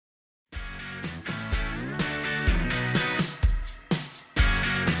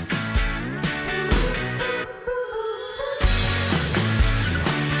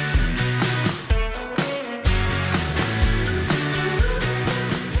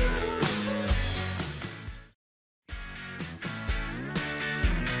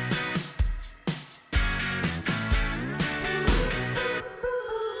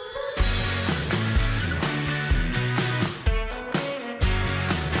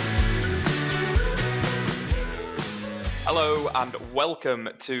Hello and welcome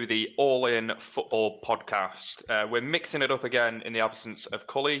to the All In Football podcast. We're mixing it up again in the absence of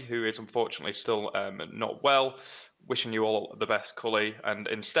Cully, who is unfortunately still not well. Wishing you all the best, Cully. And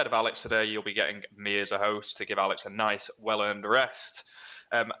instead of Alex today, you'll be getting me as a host to give Alex a nice, well-earned rest.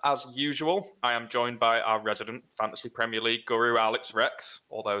 As usual, I am joined by our resident Fantasy Premier League guru, Alex Rex,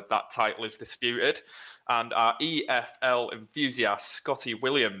 although that title is disputed, and our EFL enthusiast, Scotty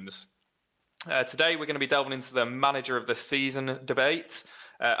Williams. Today, we're going to be delving into the manager of the season debate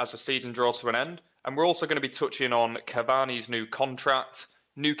as the season draws to an end. And we're also going to be touching on Cavani's new contract,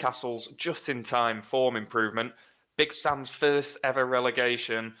 Newcastle's just-in-time form improvement, Big Sam's first ever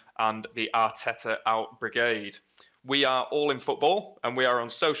relegation, and the Arteta out brigade. We are All In Football, and we are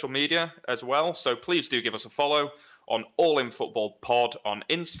on social media as well. So please do give us a follow on All In Football Pod on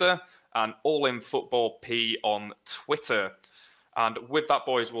Insta and All In Football P on Twitter. And with that,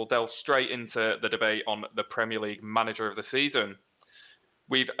 boys, we'll delve straight into the debate on the Premier League manager of the season.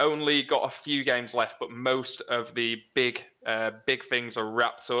 We've only got a few games left, but most of the big things are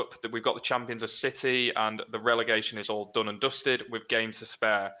wrapped up. We've got the champions of City, and the relegation is all done and dusted with games to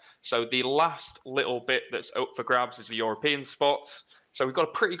spare. So the last little bit that's up for grabs is the European spots. So we've got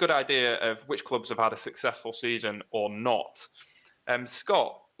a pretty good idea of which clubs have had a successful season or not.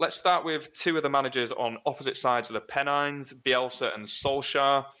 Scott, let's start with two of the managers on opposite sides of the Pennines, Bielsa and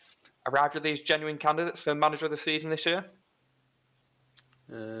Solskjaer. Are either of these genuine candidates for manager of the season this year?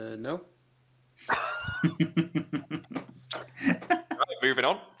 No. Right, moving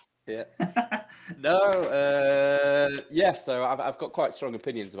on. Yeah. No. Yes. So I've got quite strong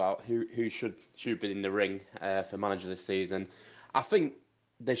opinions about who should be in the ring for manager this season. I think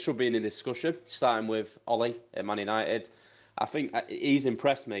they should be in a discussion, starting with Ollie at Man United. I think he's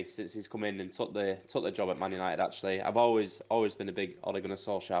impressed me since he's come in and took the job at Man United. Actually, I've always been a big Ole Gunnar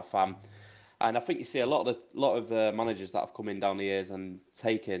Solskjaer fan, and I think you see a lot of managers that have come in down the years and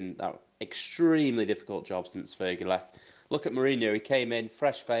taken that extremely difficult job since Fergie left. Look at Mourinho; he came in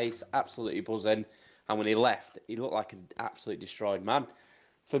fresh face, absolutely buzzing, and when he left, he looked like an absolutely destroyed man.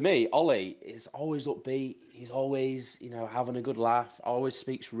 For me, Ollie is always upbeat. He's always having a good laugh. Always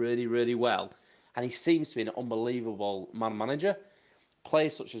speaks really, really well. And he seems to be an unbelievable man manager.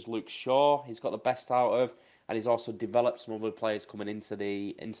 Players such as Luke Shaw, he's got the best out of, and he's also developed some other players coming into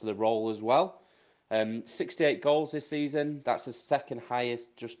the role as well. 68 goals this season. That's the second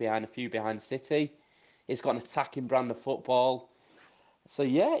highest, just behind behind City. He's got an attacking brand of football. So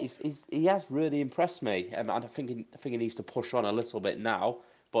yeah, he has really impressed me. And I think he needs to push on a little bit now.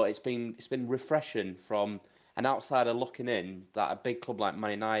 But it's been refreshing from an outsider looking in that a big club like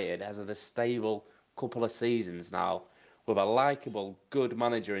Man United has had a stable couple of seasons now with a likeable, good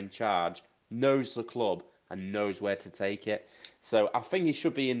manager in charge, knows the club and knows where to take it. So I think he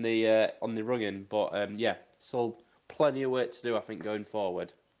should be in the on the running, but still plenty of work to do, I think, going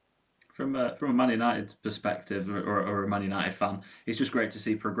forward. From a Man United perspective or a Man United fan, it's just great to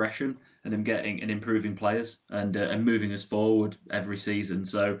see progression and him getting and improving players and moving us forward every season.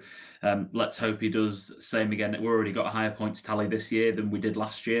 So let's hope he does same again. We've already got a higher points tally this year than we did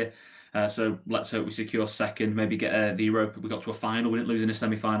last year. So let's hope we secure second, maybe get the Europa. We got to a final, we didn't lose in a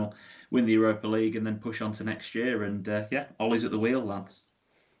semi-final, win the Europa League, and then push on to next year. And Ollie's at the wheel, lads.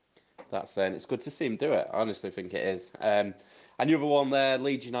 That's it's good to see him do it. I honestly think it is. And the other one there,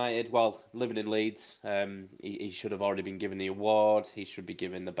 Leeds United. Well, living in Leeds, he should have already been given the award. He should be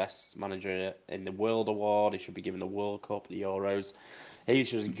given the best manager in the world award. He should be given the World Cup, the Euros.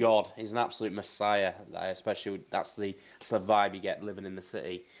 He's just God. He's an absolute messiah. Especially that's the vibe you get living in the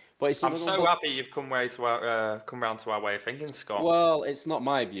city. But I'm so happy you've come round to our way of thinking, Scott. Well, it's not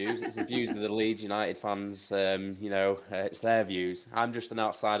my views; it's the views of the Leeds United fans. It's their views. I'm just an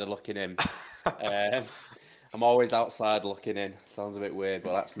outsider looking in. I'm always outside looking in. Sounds a bit weird,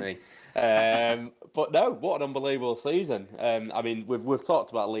 but that's me. But no, what an unbelievable season! I mean, we've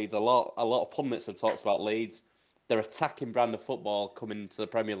talked about Leeds a lot. A lot of pundits have talked about Leeds. Their attacking brand of football coming to the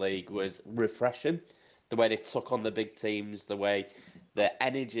Premier League was refreshing. The way they took on the big teams, the way their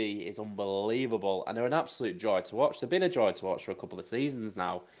energy is unbelievable, and they're an absolute joy to watch. They've been a joy to watch for a couple of seasons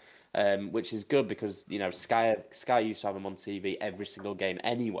now, which is good because Sky used to have them on TV every single game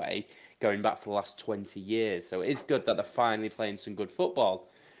anyway, going back for the last 20 years. So it is good that they're finally playing some good football.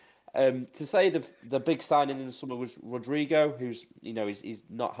 To say the big signing in the summer was Rodrigo, who's he's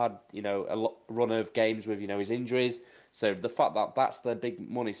not had a run of games with his injuries. So the fact that that's their big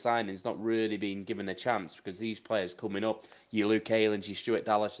money signing's not really been given a chance because these players coming up, your Luke Aylands, your Stuart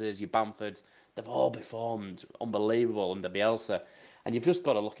Dallases, your Bamfords, they've all performed unbelievable under Bielsa. And you've just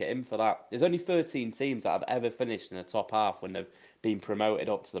got to look at him for that. There's only 13 teams that have ever finished in the top half when they've been promoted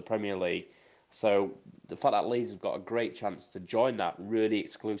up to the Premier League. So the fact that Leeds have got a great chance to join that really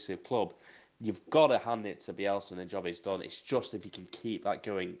exclusive club, you've got to hand it to Bielsa and the job he's done. It's just if he can keep that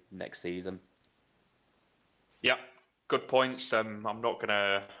going next season. Yeah, good points. I'm not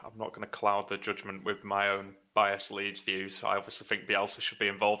gonna cloud the judgment with my own biased Leeds views. I obviously think Bielsa should be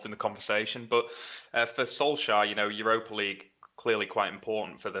involved in the conversation, but for Solskjaer, Europa League clearly quite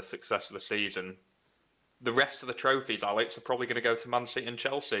important for the success of the season. The rest of the trophies, Alex, are probably going to go to Man City and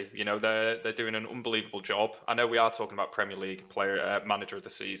Chelsea. They're doing an unbelievable job. I know we are talking about Premier League manager of the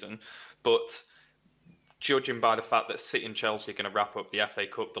season, but judging by the fact that City and Chelsea are going to wrap up the FA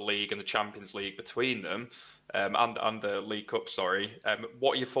Cup, the League, and the Champions League between them, and the League Cup,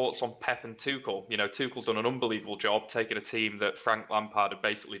 what are your thoughts on Pep and Tuchel? Tuchel done an unbelievable job taking a team that Frank Lampard had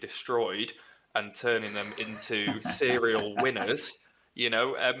basically destroyed and turning them into serial winners.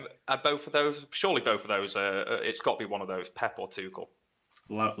 Are both of those? Surely both of those. It's got to be one of those, Pep or Tuchel.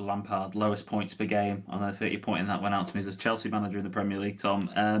 Lampard, lowest points per game. I know 30 pointing that went out to me as a Chelsea manager in the Premier League, Tom.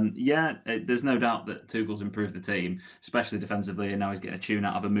 There's no doubt that Tuchel's improved the team, especially defensively, and now he's getting a tune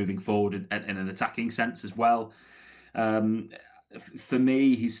out of him moving forward in an attacking sense as well. For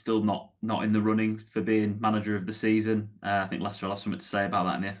me, he's still not in the running for being manager of the season. I think Leicester will have something to say about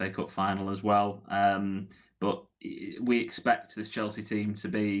that in the FA Cup final as well. But we expect this Chelsea team to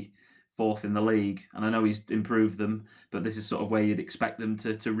be fourth in the league, and I know he's improved them, but this is sort of where you'd expect them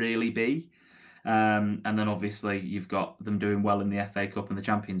to really be. And then obviously you've got them doing well in the FA Cup and the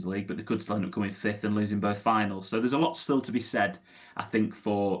Champions League, but they could still end up coming fifth and losing both finals. So there's a lot still to be said, I think,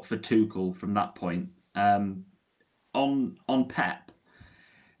 for Tuchel from that point. On Pep,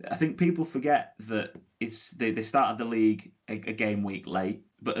 I think people forget that they started the league a game week late,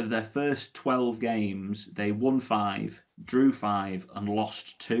 but of their first 12 games, they won 5, drew 5, and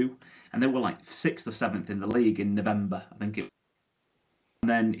lost 2. And they were like 6th or 7th in the league in November, I think it was.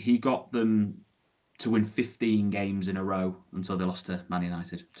 And then he got them to win 15 games in a row until they lost to Man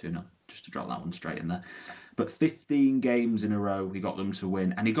United 2-0, just to drop that one straight in there. But 15 games in a row he got them to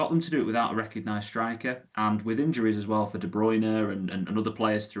win. And he got them to do it without a recognised striker and with injuries as well for De Bruyne and other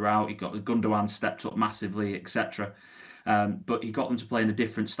players throughout. He got Gundogan stepped up massively, etc. But he got them to play in a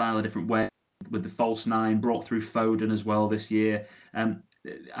different style, a different way, with the false 9, brought through Foden as well this year.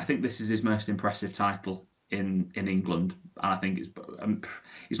 I think this is his most impressive title in England, and I think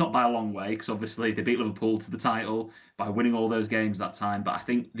it's not by a long way, because obviously they beat Liverpool to the title by winning all those games that time, but I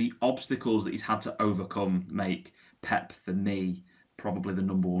think the obstacles that he's had to overcome make Pep, for me, probably the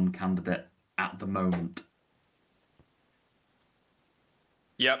number one candidate at the moment.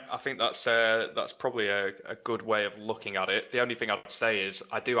 Yep, I think that's probably a good way of looking at it. The only thing I'd say is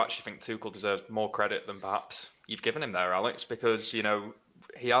I do actually think Tuchel deserves more credit than perhaps you've given him there, Alex, because he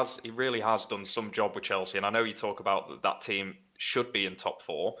really has done some job with Chelsea, and I know you talk about that team should be in top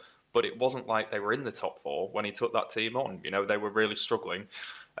 4, but it wasn't like they were in the top 4 when he took that team on. They were really struggling,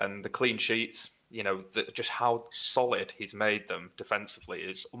 and the clean sheets, just how solid he's made them defensively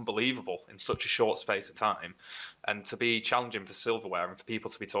is unbelievable in such a short space of time. And to be challenging for silverware and for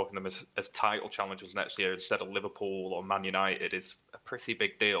people to be talking them as title challengers next year instead of Liverpool or Man United is a pretty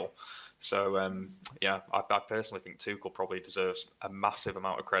big deal. So, I personally think Tuchel probably deserves a massive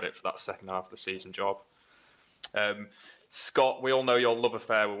amount of credit for that second half of the season job. Scott, we all know your love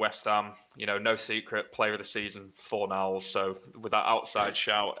affair with West Ham. No secret, player of the season, 4 Nals. So with that outside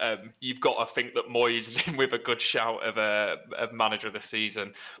shout, you've got to think that Moyes is in with a good shout of manager of the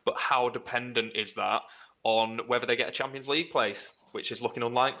season. But how dependent is that on whether they get a Champions League place, which is looking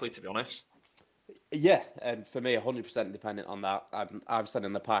unlikely, to be honest? Yeah, and for me, 100% dependent on that. I've said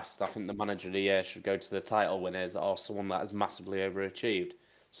in the past, I think the manager of the year should go to the title winners or someone that has massively overachieved.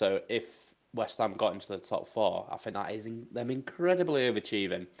 So if West Ham got into the top 4, I think that is them incredibly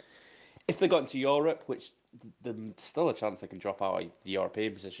overachieving. If they got into Europe, which there's still a chance they can drop out of the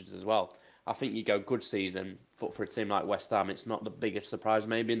European positions as well, I think you go good season, but for a team like West Ham, it's not the biggest surprise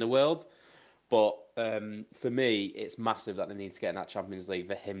maybe in the world. But for me, it's massive that they need to get in that Champions League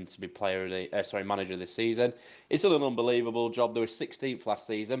for him to be manager of the season. It's done an unbelievable job. They were 16th last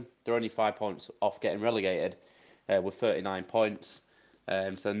season. They're only 5 points off getting relegated with 39 points.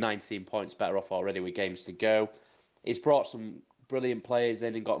 So 19 points better off already with games to go. He's brought some brilliant players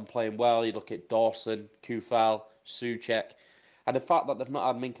in and got them playing well. You look at Dawson, Kufal, Souček. And the fact that they've not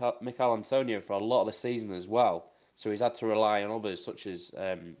had Mikel Antonio for a lot of the season as well. So he's had to rely on others such as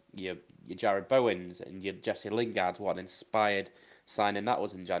your Jared Bowens and your Jesse Lingard's. What an inspired signing that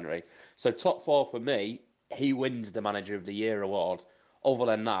was in January. So top 4 for me, he wins the Manager of the Year award. Other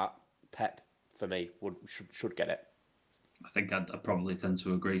than that, Pep, for me, should get it. I think I'd probably tend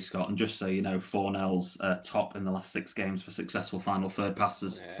to agree, Scott. And just so you know, Fornell's top in the last 6 games for successful final third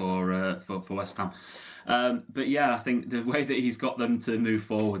passes for West Ham. But yeah, I think the way that he's got them to move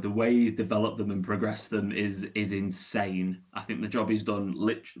forward, the way he's developed them and progressed them is insane. I think the job he's done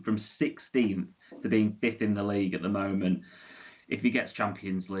from 16th to being 5th in the league at the moment. If he gets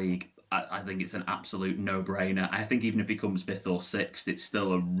Champions League, I think it's an absolute no-brainer. I think even if he comes 5th or 6th, it's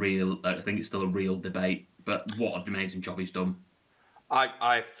still a real debate. But what an amazing job he's done.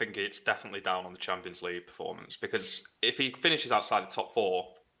 I think it's definitely down on the Champions League performance, because if he finishes outside the top 4,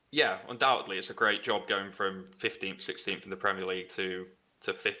 yeah, undoubtedly it's a great job going from 15th, 16th in the Premier League to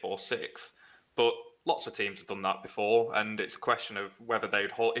 5th or 6th. But lots of teams have done that before, and it's a question of whether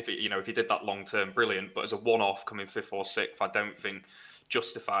they'd hold. If he did that long term, brilliant. But as a one-off coming 5th or 6th, I don't think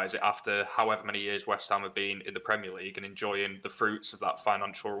justifies it after however many years West Ham have been in the Premier League and enjoying the fruits of that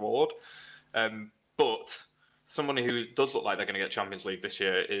financial reward. But someone who does look like they're going to get Champions League this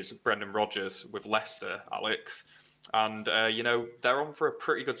year is Brendan Rodgers with Leicester, Alex. And, they're on for a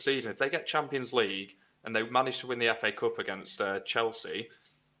pretty good season. If they get Champions League and they manage to win the FA Cup against Chelsea,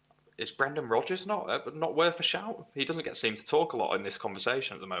 is Brendan Rodgers not worth a shout? He doesn't seem to talk a lot in this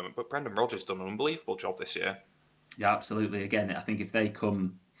conversation at the moment, but Brendan Rodgers done an unbelievable job this year. Yeah, absolutely. Again, I think if they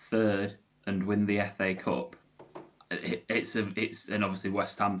come 3rd and win the FA Cup, and obviously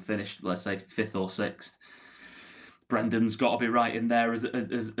West Ham finished, let's say 5th or 6th. Brendan's got to be right in there as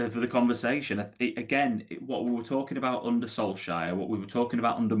for the conversation. What we were talking about under Solskjaer, what we were talking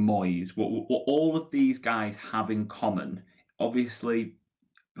about under Moyes, what all of these guys have in common. Obviously,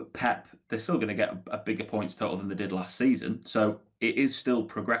 Pep, they're still going to get a bigger points total than they did last season. So it is still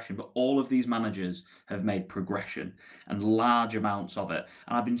progression, but all of these managers have made progression and large amounts of it.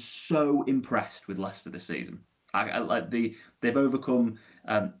 And I've been so impressed with Leicester this season. They've overcome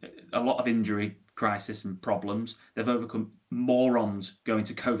a lot of injury crisis and problems. They've overcome morons going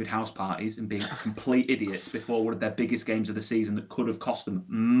to COVID house parties and being complete idiots before one of their biggest games of the season that could have cost them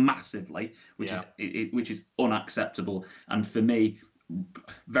massively, which is unacceptable, and for me,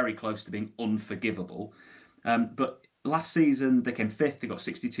 very close to being unforgivable. But last season they came 5th. They got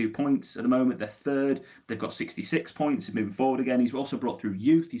 62 points. At the moment they're 3rd. They've got 66 points. He's moving forward again. He's also brought through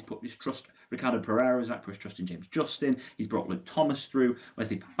youth. He's put his trust Ricardo Pereira's back, put his trust in James Justin. He's brought Luke Thomas through.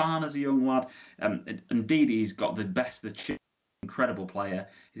 Wesley Fofana's a young lad. Indeed, he's got incredible player.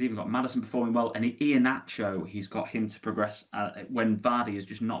 He's even got Maddison performing well, and Iheanacho, he's got him to progress when Vardy has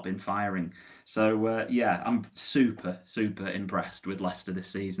just not been firing. So I'm super impressed with Leicester this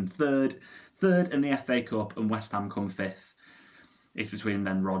season. Third in the FA Cup, and West Ham come 5th. It's between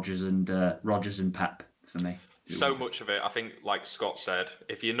then Rodgers and Pep for me. So much of it, I think, like Scott said,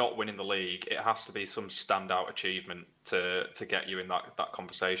 if you're not winning the league, it has to be some standout achievement to get you in that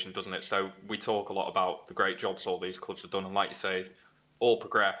conversation, doesn't it? So we talk a lot about the great jobs all these clubs have done, and like you say, all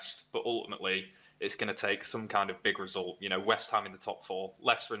progressed, but ultimately it's going to take some kind of big result. West Ham in the top 4,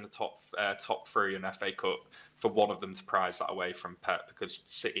 Leicester in the top 3 in FA Cup, for one of them to prize that away from Pep, because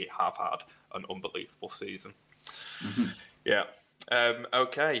City have had an unbelievable season. Mm-hmm. Yeah.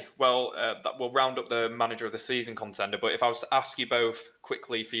 Okay, well, that will round up the manager of the season contender. But if I was to ask you both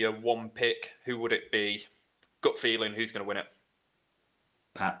quickly for your one pick, who would it be? Gut feeling, who's going to win it?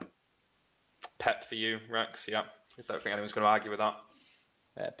 Pep. Pep for you, Rex, yeah. I don't think anyone's going to argue with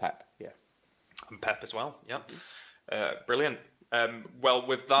that. Pep, yeah. And Pep as well, yeah. Brilliant. Well,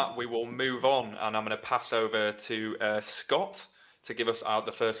 with that, we will move on, and I'm going to pass over to Scott to give us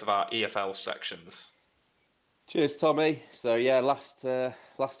the first of our EFL sections. Cheers, Tommy. So last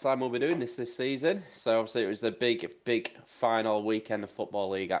time we'll be doing this season. So obviously it was the big final weekend of Football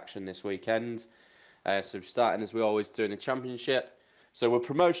League action this weekend. So starting as we always do in the Championship. So with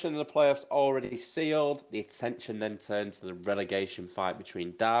promotion and the playoffs already sealed, the attention then turned to the relegation fight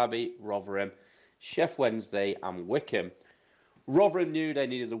between Derby, Rotherham, Sheff Wednesday and Wycombe. Rotherham knew they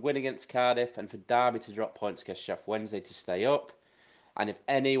needed the win against Cardiff and for Derby to drop points against Sheff Wednesday to stay up. And if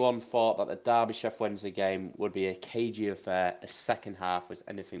anyone thought that the Derby-Sheff Wednesday game would be a cagey affair, the second half was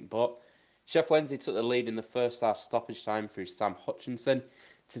anything but. Sheff Wednesday took the lead in the first half stoppage time through Sam Hutchinson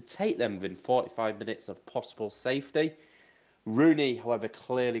to take them within 45 minutes of possible safety. Rooney, however,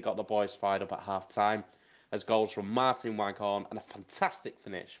 clearly got the boys fired up at half-time as goals from Martin Waghorn and a fantastic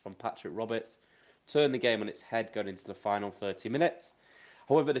finish from Patrick Roberts turned the game on its head going into the final 30 minutes.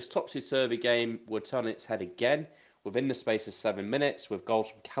 However, this topsy-turvy game would turn its head again within the space of 7 minutes, with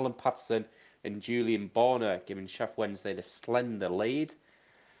goals from Callum Patterson and Julian Borner giving Sheff Wednesday the slender lead.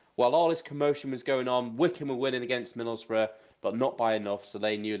 While all this commotion was going on, Wycombe were winning against Middlesbrough, but not by enough, so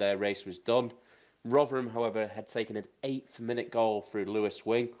they knew their race was done. Rotherham, however, had taken an 8th-minute goal through Lewis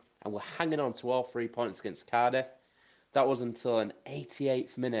Wing and were hanging on to all 3 points against Cardiff. That was until an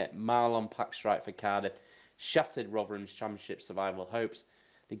 88th minute Marlon Pack strike for Cardiff shattered Rotherham's Championship survival hopes.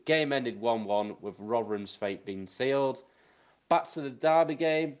 The game ended 1-1 with Rotherham's fate being sealed. Back to the Derby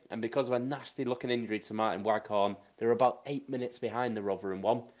game, and because of a nasty looking injury to Martin Waghorn, they were about 8 minutes behind the Rotherham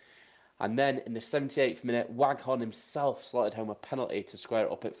one. And then in the 78th minute, Waghorn himself slotted home a penalty to square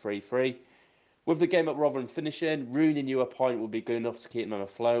it up at 3-3. With the game at Rotherham finishing, Rooney knew a point would be good enough to keep them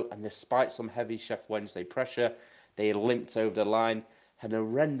afloat, and despite some heavy Sheffield Wednesday pressure, they limped over the line. Had an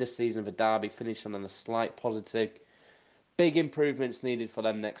horrendous season for Derby, finishing on a slight positive. Big improvements needed for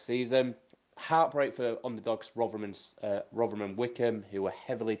them next season. Heartbreak for underdogs Rotherham and Wickham, who were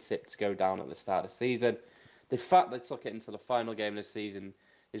heavily tipped to go down at the start of the season. The fact they took it into the final game of the season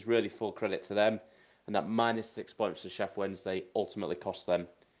is really full credit to them, and that -6 points for Sheffield Wednesday ultimately cost them.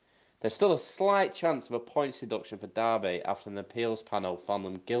 There's still a slight chance of a points deduction for Derby after an appeals panel found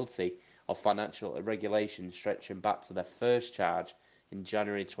them guilty of financial irregulation stretching back to their first charge in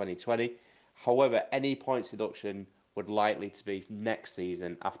January 2020. However, any points deduction would likely to be next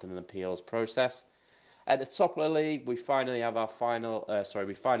season after an appeals process. At the top of the league, we finally have our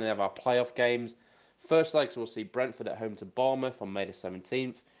playoff games. First legs will see Brentford at home to Bournemouth on May the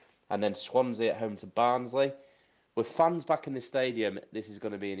 17th, and then Swansea at home to Barnsley. With fans back in the stadium, this is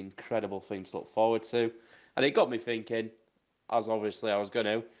going to be an incredible thing to look forward to. And it got me thinking, as obviously I was going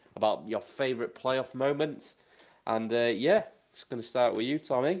to, about your favourite playoff moments. And it's going to start with you,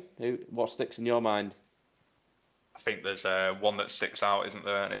 Tommy. What sticks in your mind? I think there's one that sticks out, isn't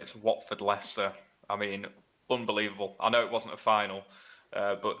there? And it's Watford-Leicester. I mean, unbelievable. I know it wasn't a final,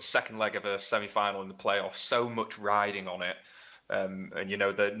 but second leg of a semi-final in the playoffs, so much riding on it. And,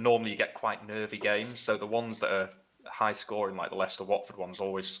 normally you get quite nervy games. So the ones that are high scoring, like the Leicester-Watford ones,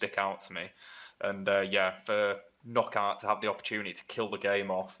 always stick out to me. And, for Knockout to have the opportunity to kill the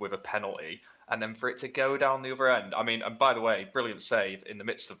game off with a penalty, and then for it to go down the other end. I mean, and by the way, brilliant save in the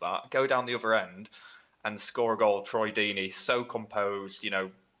midst of that. Go down the other end and score a goal. Troy Deeney, so composed,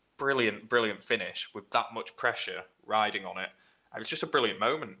 brilliant finish with that much pressure riding on it. And it's just a brilliant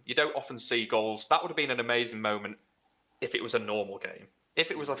moment. You don't often see goals. That would have been an amazing moment if it was a normal game. If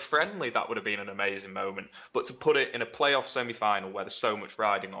it was a friendly, that would have been an amazing moment. But to put it in a playoff semi-final where there's so much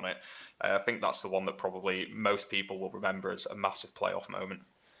riding on it, I think that's the one that probably most people will remember as a massive playoff moment.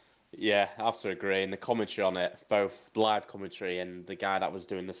 Yeah, I have to agree. And the commentary on it, both live commentary and the guy that was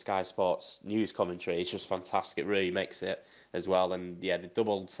doing the Sky Sports news commentary, it's just fantastic. It really makes it as well. And yeah, the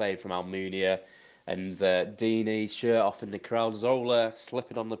double save from Almunia and Deeney's shirt off in the crowd, Zola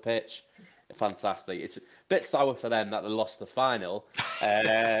slipping on the pitch. Fantastic. It's a bit sour for them that they lost the final.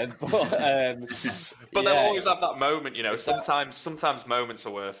 But they'll always have that moment, Sometimes moments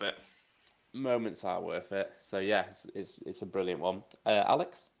are worth it. Moments are worth it. So yeah, it's a brilliant one.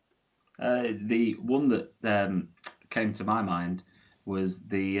 Alex? The one that came to my mind was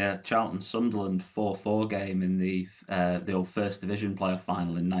the Charlton-Sunderland 4-4 game in the old First Division playoff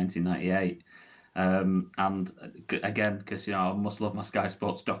final in 1998. And again, because I must love my Sky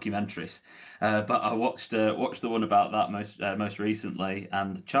Sports documentaries, but I watched the one about that most recently,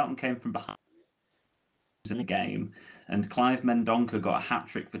 and Charlton came from behind in the game, and Clive Mendonca got a hat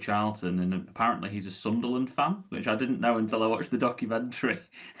trick for Charlton, and apparently he's a Sunderland fan, which I didn't know until I watched the documentary.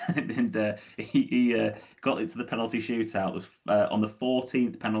 And he got it to the penalty shootout. It was on the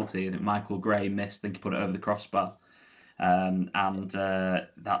 14th penalty, and Michael Gray missed. I think he put it over the crossbar, and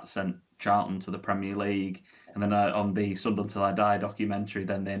that sent Charlton to the Premier League. And then on the Sunderland Till I Die documentary,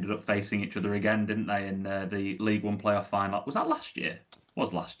 then they ended up facing each other again, didn't they, in the League One playoff final? Was that last year?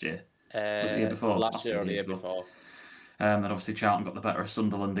 Was last year? Was it the year before? Last year or the year before. And obviously Charlton got the better of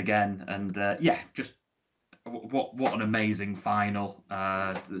Sunderland again. And just what an amazing final.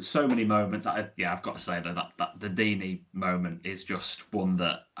 So many moments. I've got to say that the Deeney moment is just one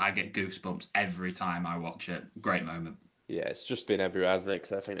that I get goosebumps every time I watch it. Great moment. Yeah, it's just been everywhere, hasn't it?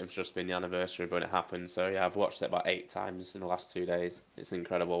 Because I think it's just been the anniversary of when it happened. So yeah, I've watched it about 8 times in the last 2 days. It's an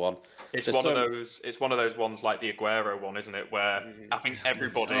incredible one. It's one of those ones like the Aguero one, isn't it? Where I think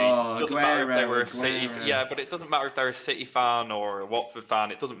everybody doesn't matter if they were a City, but it doesn't matter if they're a City fan or a Watford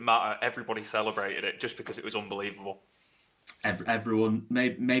fan. It doesn't matter. Everybody celebrated it just because it was unbelievable. Everyone,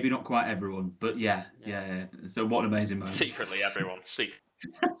 maybe not quite everyone, but yeah. So what an amazing moment. Secretly, everyone.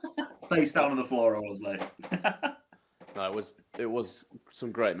 Face down on the floor, I was like. No, it was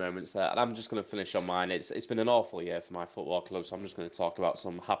some great moments there, and I'm just going to finish on mine. It's been an awful year for my football club, so I'm just going to talk about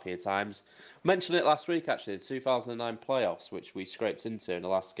some happier times. I mentioned it last week, actually, the 2009 playoffs, which we scraped into in the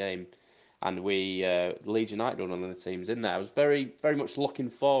last game, and we Leeds United were one of the teams in there. I was very, very much looking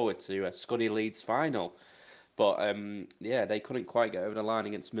forward to a Scuddy Leeds final, but they couldn't quite get over the line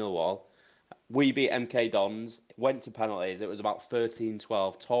against Millwall. We beat MK Dons, went to penalties. It was about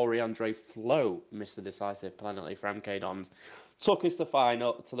 13-12. Andre Flo missed the decisive penalty for MK Dons. Took us to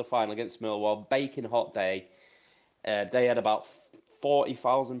the final against Millwall. Baking hot day. They had about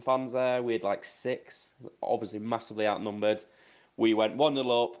 40,000 fans there. We had like 6, obviously massively outnumbered. We went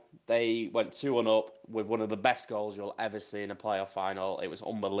 1-0 up. They went 2-1 up with one of the best goals you'll ever see in a playoff final. It was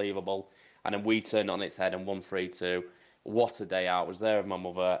unbelievable. And then we turned on its head and won 3-2. What a day out. I was there with my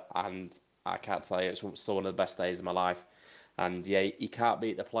mother, and I can't tell you, it's still one of the best days of my life. And yeah, you can't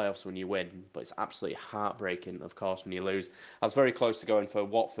beat the playoffs when you win, but it's absolutely heartbreaking, of course, when you lose. I was very close to going for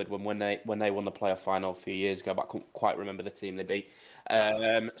Watford when they won the playoff final a few years ago, but I couldn't quite remember the team they beat.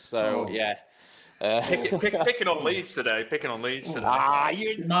 Yeah. Picking on Leeds today.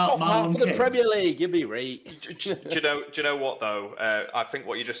 You're top half of the Premier League. You'll be right. Do you know what though? I think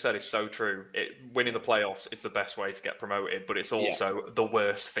what you just said is so true. Winning the playoffs is the best way to get promoted, but it's also the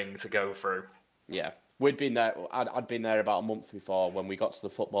worst thing to go through. Yeah, we'd been there. I'd been there about a month before when we got to the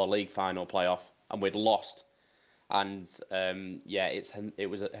Football League final playoff, and we'd lost. And it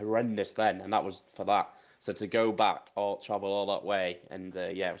was horrendous then, and that was for that. So to go back or travel all that way, and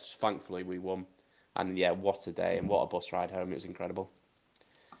thankfully we won. And yeah, what a day and what a bus ride home. It was incredible.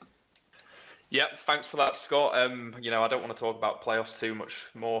 Yep, thanks for that, Scott. I don't want to talk about playoffs too much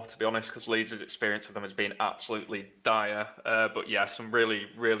more, to be honest, because Leeds' experience with them has been absolutely dire. But yeah, some really,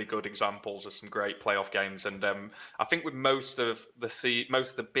 really good examples of some great playoff games. And I think with most of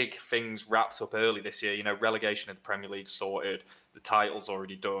the big things wrapped up early this year, relegation of the Premier League sorted, the title's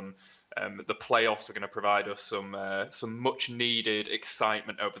already done. The playoffs are going to provide us some much needed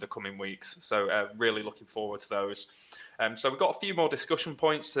excitement over the coming weeks. So really looking forward to those. So we've got a few more discussion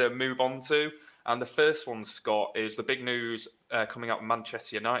points to move on to. And the first one, Scott, is the big news coming out of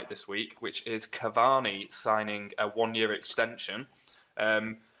Manchester United this week, which is Cavani signing a 1-year extension.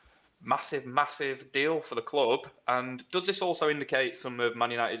 Massive deal for the club. And does this also indicate some of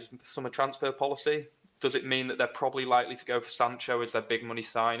Man United's summer transfer policy? Does it mean that they're probably likely to go for Sancho as their big money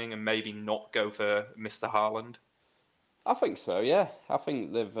signing and maybe not go for Mr. Haaland? I think so, yeah. I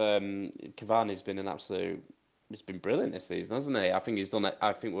think Cavani's been he's been brilliant this season, hasn't he? I think he's done it.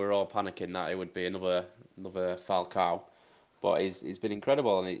 I think we're all panicking that it would be another Falcao, but he's been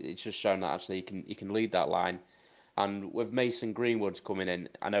incredible, and it's just shown that actually he can lead that line. And with Mason Greenwood coming in,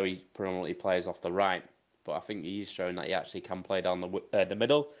 I know he predominantly plays off the right, but I think he's shown that he actually can play down the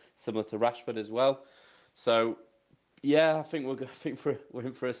middle, similar to Rashford as well. So, yeah, I think we're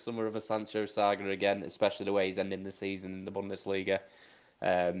in for a summer of a Sancho saga again, especially the way he's ending the season in the Bundesliga.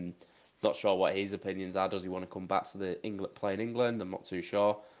 Not sure what his opinions are. Does he want to come back to play in England? I'm not too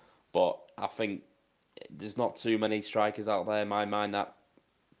sure. But I think there's not too many strikers out there in my mind that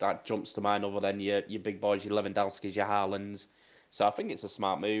jumps to mind other than your big boys, your Lewandowskis, your Haalands. So I think it's a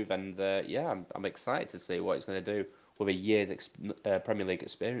smart move, and I'm excited to see what he's going to do with a year's Premier League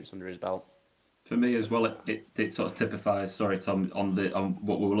experience under his belt. For me as well, it sort of typifies. Sorry, Tom, on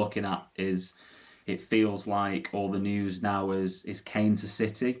what we were looking at is it feels like all the news now is Kane to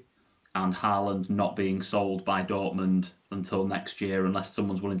City and Haaland not being sold by Dortmund until next year, unless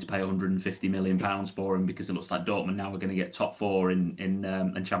someone's willing to pay £150 million for him, because it looks like Dortmund now are going to get top 4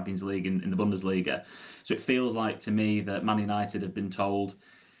 in Champions League in the Bundesliga. So it feels like to me that Man United have been told,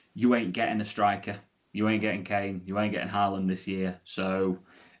 you ain't getting a striker, you ain't getting Kane, you ain't getting Haaland this year. So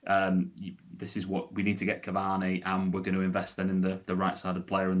this is what we need to get Cavani, and we're going to invest then in the right-sided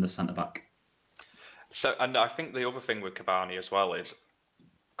player and the centre-back. So, and I think the other thing with Cavani as well is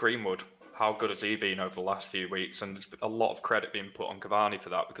Greenwood. How good has he been over the last few weeks? And there's a lot of credit being put on Cavani for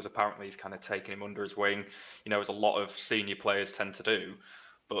that, because apparently he's kind of taken him under his wing, as a lot of senior players tend to do,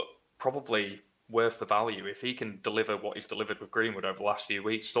 but probably worth the value. If he can deliver what he's delivered with Greenwood over the last few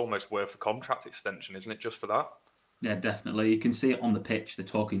weeks, it's almost worth the contract extension, isn't it, just for that? Yeah, definitely. You can see it on the pitch. They're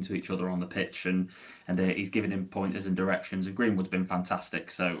talking to each other on the pitch, and he's giving him pointers and directions. And Greenwood's been fantastic.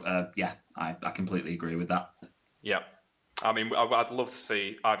 So, I completely agree with that. Yeah. I mean, I'd love to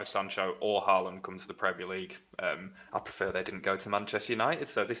see either Sancho or Haaland come to the Premier League. I prefer they didn't go to Manchester United,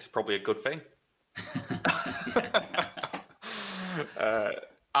 so this is probably a good thing.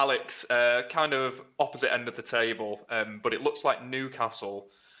 Alex, kind of opposite end of the table, but it looks like Newcastle,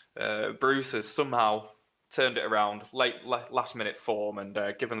 Bruce has somehow turned it around, last-minute form, and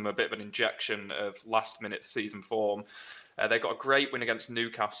given them a bit of an injection of last-minute season form. They got a great win against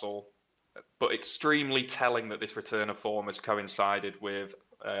Newcastle, but extremely telling that this return of form has coincided with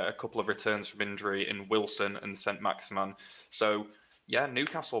a couple of returns from injury in Wilson and Saint-Maximin. So, yeah,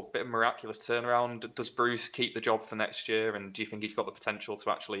 Newcastle, bit of miraculous turnaround. Does Bruce keep the job for next year, and do you think he's got the potential to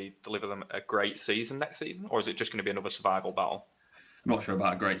actually deliver them a great season next season, or is it just going to be another survival battle? I'm not sure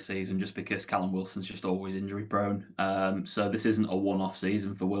about a great season just because Callum Wilson's just always injury prone. So this isn't a one-off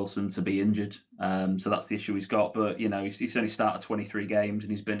season for Wilson to be injured. So that's the issue he's got. But he's only started 23 games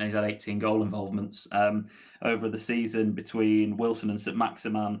and he's had 18 goal involvements over the season. Between Wilson and St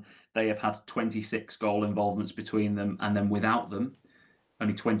Maximin, they have had 26 goal involvements between them, and then without them,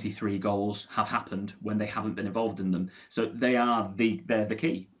 only 23 goals have happened when they haven't been involved in them. So they're the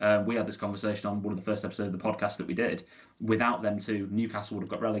key. We had this conversation on one of the first episodes of the podcast that we did. Without them two, Newcastle would have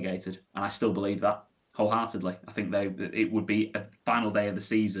got relegated, and I still believe that wholeheartedly. I think it would be a final day of the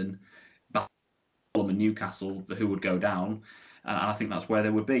season, Fulham and Newcastle who would go down. And I think that's where they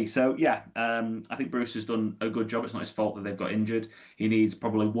would be. So, I think Bruce has done a good job. It's not his fault that they've got injured. He needs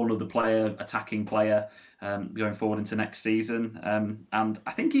probably one other player, attacking player, going forward into next season. And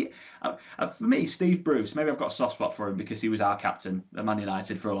I think for me, Steve Bruce, maybe I've got a soft spot for him because he was our captain at Man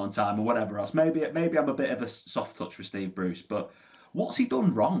United for a long time or whatever else. Maybe I'm a bit of a soft touch with Steve Bruce. But what's he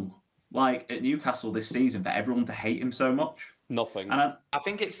done wrong? Like at Newcastle this season for everyone to hate him so much? Nothing. And I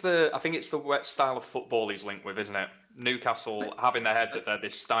think it's the wet style of football he's linked with, isn't it? Newcastle have in their head that they're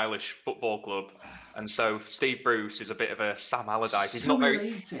this stylish football club, and so Steve Bruce is a bit of a Sam Allardyce. He's not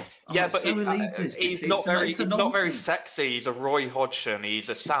very elitist. He's not very sexy. He's a Roy Hodgson. He's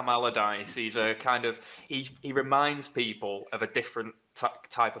a Sam Allardyce. He's a kind of he reminds people of a different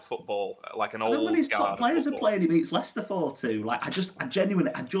type of football, like an old. When his top players are playing, he beats Leicester 4-2. Like I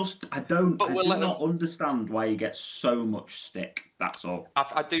genuinely do not understand why he gets so much stick. That's all.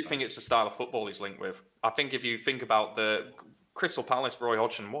 I do think it's the style of football he's linked with. I think if you think about the Crystal Palace, Roy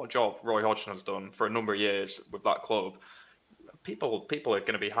Hodgson, what a job Roy Hodgson has done for a number of years with that club. People are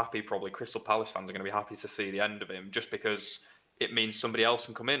going to be happy. Probably Crystal Palace fans are going to be happy to see the end of him, just because it means somebody else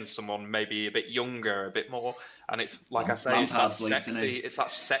can come in, someone maybe a bit younger, a bit more, and it's like I say, it's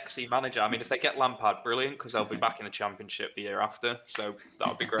that sexy manager. I mean, if they get Lampard, brilliant, because they'll be back in the Championship the year after, so that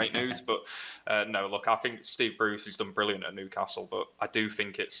would be great news. But no, look, I think Steve Bruce has done brilliant at Newcastle, but I do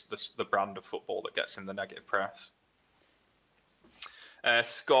think it's the brand of football that gets him the negative press.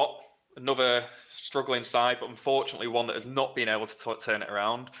 Scott, another struggling side, but unfortunately one that has not been able to turn it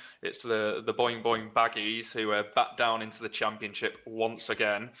around. It's the Boing Boing Baggies, who are back down into the Championship once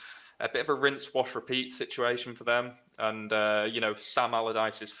again. A bit of a rinse, wash, repeat situation for them. And, Sam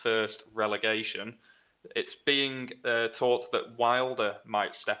Allardyce's first relegation. It's being taught that Wilder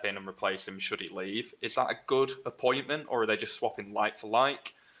might step in and replace him should he leave. Is that a good appointment, or are they just swapping like for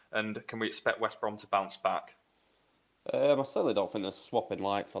like? And can we expect West Brom to bounce back? I certainly don't think they're swapping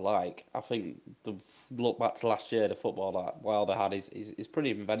like for like. I think look back to last year, the football that Wilder had is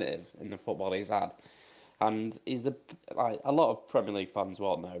pretty inventive in the football he's had, and he's a lot of Premier League fans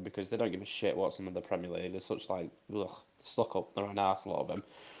won't know because they don't give a shit what's in the Premier League. They're such stuck up their own arse, a lot of them.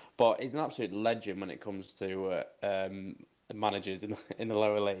 But he's an absolute legend when it comes to managers in the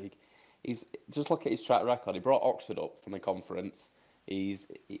lower league. He's just look at his track record. He brought Oxford up from the Conference. He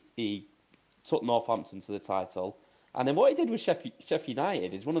took Northampton to the title. And then what he did with Sheffield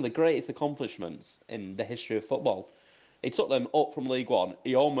United is one of the greatest accomplishments in the history of football. He took them up from League One.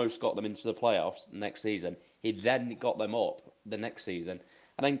 He almost got them into the playoffs next season. He then got them up the next season,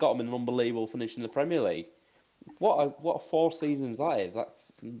 and then got them an unbelievable finish in the Premier League. What a 4 seasons that is.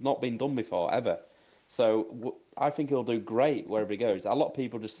 That's not been done before, ever. So I think he'll do great wherever he goes. A lot of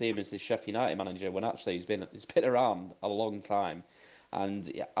people just see him as this Sheffield United manager when actually he's been around a long time.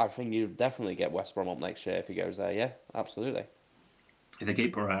 And I think you'll definitely get West Brom up next year if he goes there. Yeah, absolutely. If they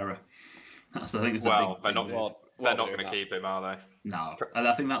keep Pereira, that's I think it's well, a big they're not going to keep him, are they? No, and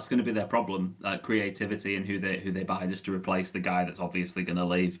I think that's going to be their problem: creativity and who they buy just to replace the guy that's obviously going to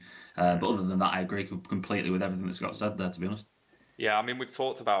leave. But other than that, I agree completely with everything that Scott said there. To be honest. Yeah, I mean, we've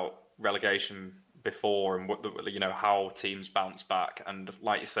talked about relegation before and how teams bounce back, and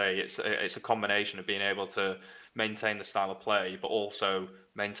like you say, it's a combination of being able to maintain the style of play, but also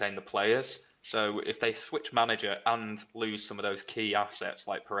maintain the players. So if they switch manager and lose some of those key assets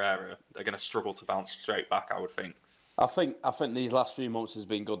like Pereira, they're going to struggle to bounce straight back, I would think. I think these last few months has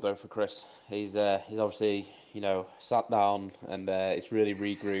been good though for Chris. He's obviously sat down and it's really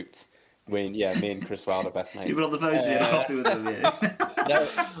regrouped. Me and Chris Wilder are best mates. You were on the phone to get a coffee with him,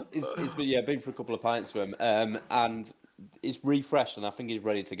 yeah. Been for a couple of pints with him, and it's refreshed, and I think he's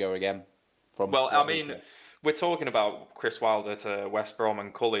ready to go again. We're talking about Chris Wilder to West Brom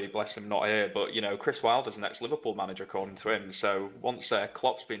and Cully, bless him, not here, but Chris Wilder's the next Liverpool manager according to him. So once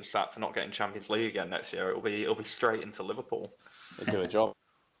Klopp's been sacked for not getting Champions League again next year, it'll be straight into Liverpool. He'll do a job.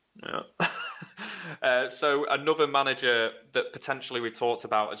 Yeah. So another manager that potentially we talked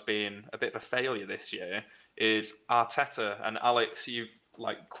about as being a bit of a failure this year is Arteta. And Alex, you've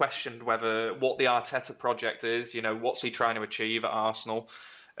questioned what the Arteta project is. What's he trying to achieve at Arsenal?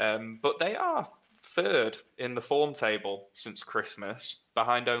 But they are third in the form table since Christmas,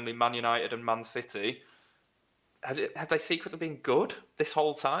 behind only Man United and Man City. Have they secretly been good this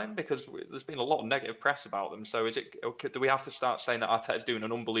whole time? Because there's been a lot of negative press about them. So do we have to start saying that Arteta's doing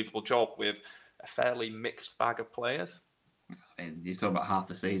an unbelievable job with a fairly mixed bag of players? You talk about half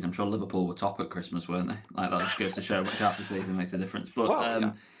the season. I'm sure Liverpool were top at Christmas, weren't they? That just goes to show much half the season makes a difference. But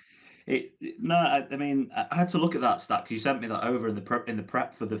yeah. I had to look at that stat because you sent me that over in the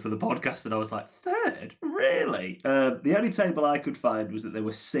prep for the podcast, and I was like, third, really? The only table I could find was that they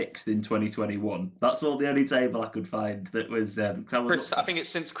were sixth in 2021. That's all the only table I could find that was. I think it's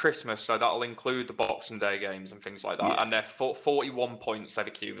since Christmas, so that'll include the Boxing Day games and things like that. Yeah. And they're 41 points they've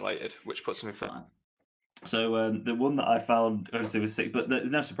accumulated, which puts them in fifth. So the one that I found obviously was six, but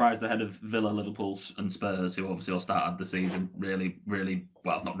no surprise ahead of Villa, Liverpool, and Spurs, who obviously all started the season really, really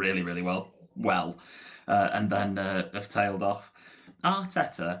well, not really, really well, and then have tailed off.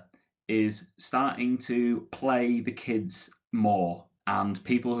 Arteta is starting to play the kids more, and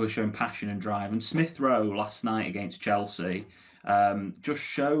people who are showing passion and drive. And Smith Rowe last night against Chelsea just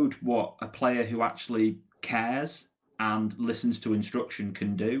showed what a player who actually cares and listens to instruction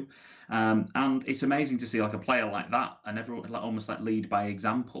can do. And it's amazing to see a player like that, and everyone almost lead by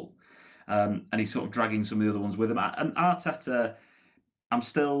example. And he's sort of dragging some of the other ones with him. And Arteta, I'm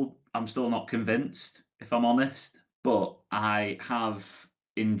still not convinced, if I'm honest. But I have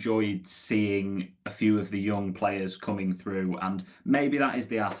enjoyed seeing a few of the young players coming through, and maybe that is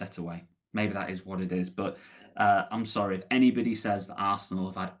the Arteta way. Maybe that is what it is. But I'm sorry if anybody says that Arsenal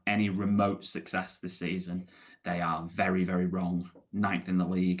have had any remote success this season. They are very, very wrong. 9th in the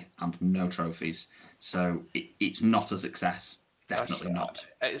league and no trophies. So it's not a success. Definitely not.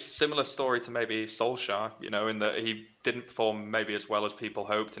 It's a similar story to maybe Solskjaer, in that he didn't perform maybe as well as people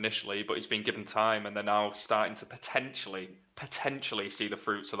hoped initially, but he's been given time and they're now starting to potentially see the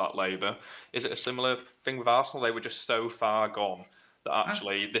fruits of that labour. Is it a similar thing with Arsenal? They were just so far gone that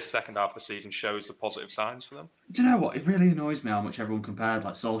actually this second half of the season shows the positive signs for them. Do you know what? It really annoys me how much everyone compared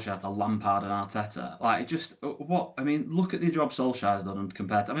Solskjaer to Lampard and Arteta. Look at the job Solskjaer's done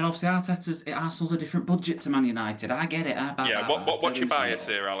compared to... obviously Arsenal's a different budget to Man United. I get it. What's your bias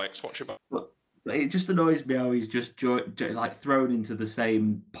here, Alex? What's your bias? But it just annoys me how he's just thrown into the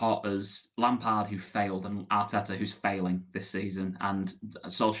same pot as Lampard, who failed, and Arteta, who's failing this season, and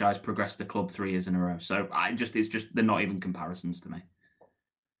Solskjaer's progressed the club 3 years in a row. So they're not even comparisons to me.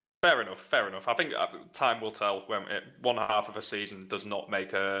 Fair enough. I think time will tell when one half of a season does not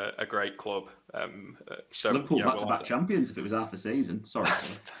make a great club. Liverpool back-to-back champions if it was half a season. Sorry.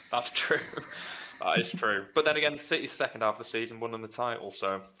 That's true. That is true. But then again, City's second half of the season won them the title,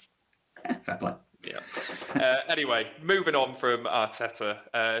 so... fair play. Yeah. Anyway, moving on from Arteta,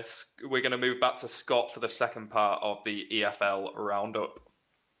 we're going to move back to Scott for the second part of the EFL roundup.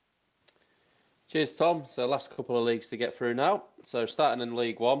 Cheers, Tom. So last couple of leagues to get through now. So starting in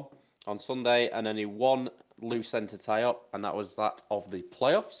League One on Sunday, and only one loose end to tie up, and that was that of the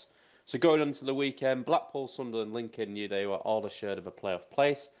playoffs. So going into the weekend, Blackpool, Sunderland, Lincoln knew they were all assured of a playoff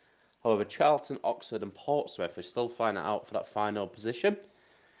place. However, Charlton, Oxford and Portsmouth are still fighting it out for that final position.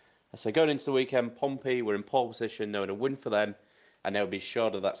 So going into the weekend, Pompey were in pole position, knowing a win for them, and they'll be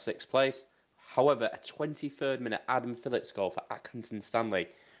short of that 6th place. However, a 23rd minute Adam Phillips goal for Accrington Stanley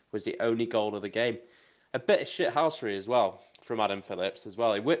was the only goal of the game. A bit of shithousery as well from Adam Phillips as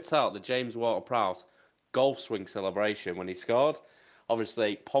well. He whipped out the James Ward-Prowse golf swing celebration when he scored.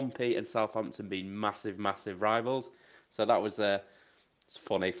 Obviously, Pompey and Southampton being massive, massive rivals. So that was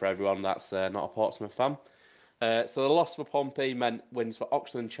funny for everyone that's not a Portsmouth fan. So the loss for Pompey meant wins for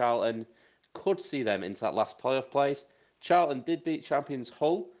Oxford and Charlton could see them into that last playoff place. Charlton did beat champions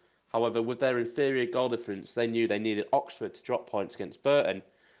Hull. However, with their inferior goal difference, they knew they needed Oxford to drop points against Burton.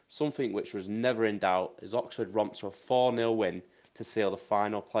 Something which was never in doubt as Oxford romped to a 4-0 win to seal the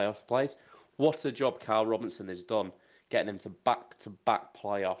final playoff place. What a job Carl Robinson has done, getting them to back-to-back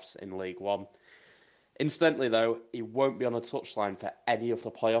playoffs in League One. Incidentally, though, he won't be on a touchline for any of the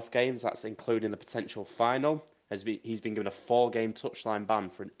playoff games. That's including the potential final, as he's been given a 4-game touchline ban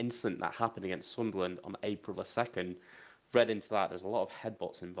for an incident that happened against Sunderland on April the 2nd. Read into that, there's a lot of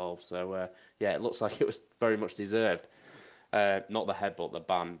headbutts involved. So, it looks like it was very much deserved. Not the headbutt, the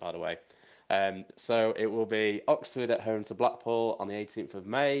ban, by the way. So it will be Oxford at home to Blackpool on the 18th of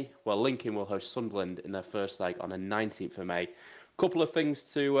May, while Lincoln will host Sunderland in their first leg on the 19th of May. Couple of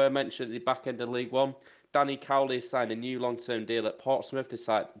things to mention at the back end of League One. Danny Cowley has signed a new long-term deal at Portsmouth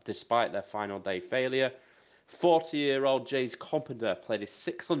despite their final day failure. 40-year-old James Carpenter played his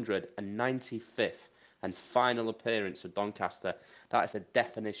 695th and final appearance for Doncaster. That is a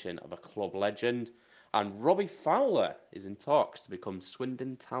definition of a club legend. And Robbie Fowler is in talks to become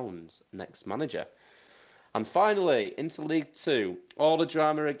Swindon Town's next manager. And finally, into League Two, all the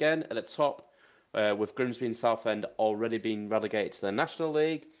drama again at the top, with Grimsby and Southend already being relegated to the National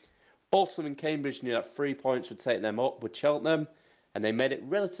League. Bolton and Cambridge knew that 3 points would take them up with Cheltenham, and they made it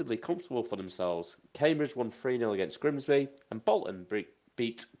relatively comfortable for themselves. Cambridge won 3-0 against Grimsby, and Bolton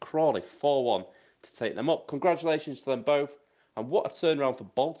beat Crawley 4-1 to take them up. Congratulations to them both, and what a turnaround for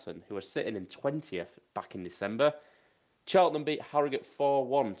Bolton, who were sitting in 20th back in December. Cheltenham beat Harrogate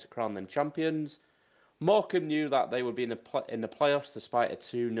 4-1 to crown them champions. Morecambe knew that they would be in the playoffs despite a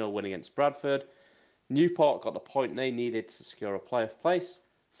 2-0 win against Bradford. Newport got the point they needed to secure a playoff place.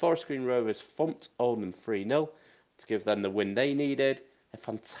 Forest Green Rovers thumped Oldham 3-0 to give them the win they needed. A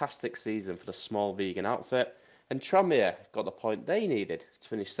fantastic season for the small vegan outfit. And Tranmere got the point they needed to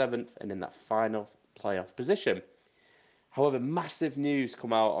finish 7th and in that final playoff position. However, massive news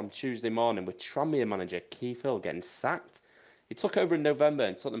come out on Tuesday morning with Tranmere manager Keith Hill getting sacked. He took over in November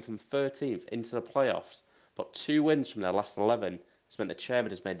and took them from 13th into the playoffs, but 2 wins from their last 11 has meant the chairman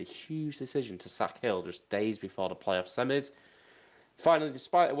has made the huge decision to sack Hill just days before the playoff semis. Finally,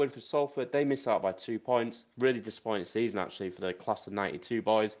 despite a win for Salford, they miss out by 2 points. Really disappointing season, actually, for the class of 92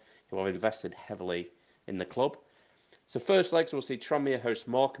 boys who have invested heavily in the club. So first legs, we'll see Tranmere host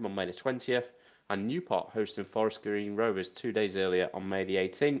Morecambe on May the 20th and Newport hosting Forest Green Rovers 2 days earlier on May the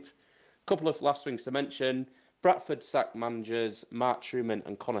 18th. A couple of last things to mention. Bradford sacked managers Mark Trueman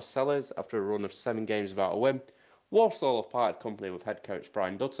and Connor Sellers after a run of 7 games without a win. Walsall have parted company with head coach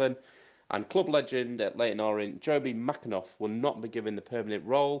Brian Dutton. And club legend at Leyton Orient, Joby McAnuff, will not be given the permanent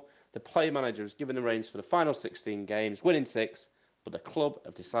role. The player manager was given the reins for the final 16 games, winning 6, but the club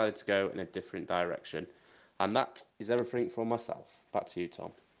have decided to go in a different direction. And that is everything from myself. Back to you,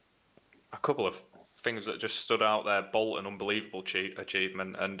 Tom. A couple of things that just stood out there. Bolton, unbelievable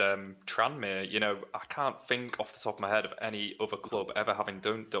achievement. And Tranmere, I can't think off the top of my head of any other club ever having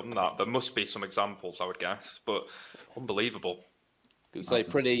done that. There must be some examples, I would guess, but unbelievable.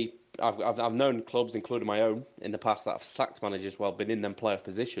 I've known clubs, including my own, in the past that have sacked managers while been in them playoff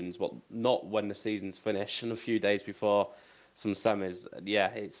positions, but not when the season's finished and a few days before some semis.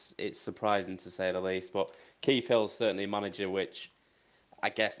 Yeah, it's surprising to say the least. But Keith Hill's certainly a manager which, I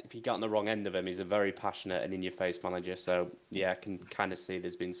guess, if you got on the wrong end of him, he's a very passionate and in-your-face manager. So, yeah, I can kind of see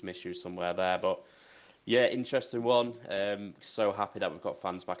there's been some issues somewhere there. But, yeah, interesting one. So happy that we've got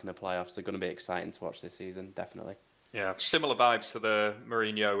fans back in the playoffs. They're going to be exciting to watch this season, definitely. Yeah, similar vibes to the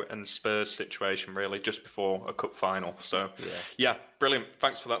Mourinho and Spurs situation, really, just before a cup final. So, yeah brilliant.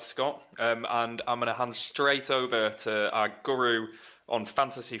 Thanks for that, Scott. And I'm going to hand straight over to our guru on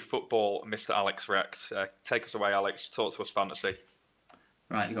fantasy football, Mr. Alex Rex. Take us away, Alex. Talk to us fantasy.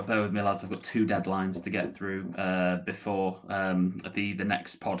 Right, you've got to bear with me, lads. I've got 2 deadlines to get through before the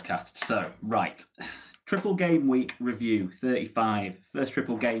next podcast. So, right. Triple game week review, 35. First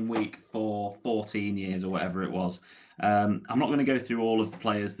triple game week for 14 years or whatever it was. I'm not going to go through all of the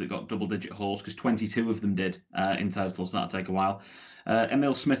players that got double-digit hauls because 22 of them did in total, so that'll take a while.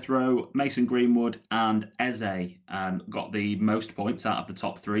 Emil Smith-Rowe, Mason Greenwood and Eze got the most points out of the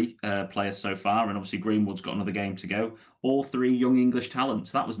top 3 players so far, and obviously Greenwood's got another game to go. All 3 young English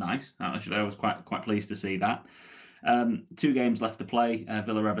talents. That was nice. Actually, I was quite pleased to see that. 2 games left to play,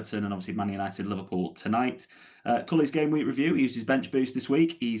 Villa Everton and obviously Man United Liverpool tonight. Cully's game week review, he used his bench boost this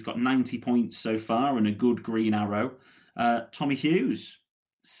week. He's got 90 points so far and a good green arrow. Tommy Hughes,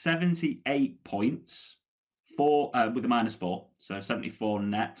 78 points, 4 with a -4, so 74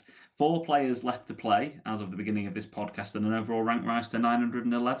 net. 4 players left to play as of the beginning of this podcast and an overall rank rise to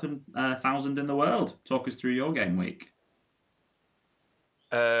 911,000 in the world. Talk us through your game week.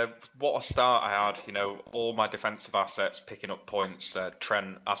 What a start I had, all my defensive assets picking up points,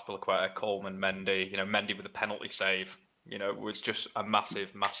 Trent, Azpilicueta, Coleman, Mendy, Mendy with a penalty save, it was just a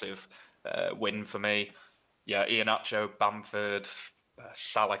massive win for me. Yeah, Iheanacho, Bamford,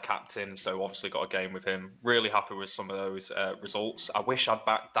 Salah captain, so obviously got a game with him. Really happy with some of those results. I wish I'd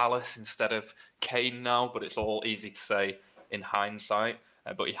backed Dallas instead of Kane now, but it's all easy to say in hindsight.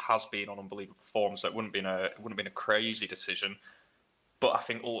 But he has been on unbelievable form, so it wouldn't have been a crazy decision. But I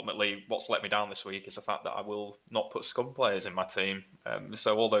think ultimately what's let me down this week is the fact that I will not put scum players in my team.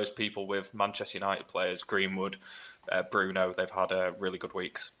 So all those people with Manchester United players, Greenwood, Bruno, they've had really good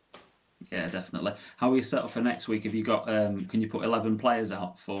weeks. Yeah, definitely. How are you set up for next week? Have you got? Can you put 11 players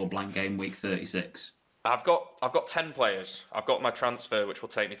out for blank game week 36? I've got 10 players. I've got my transfer, which will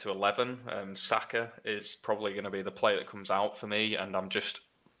take me to 11. Saka is probably going to be the player that comes out for me, and I'm just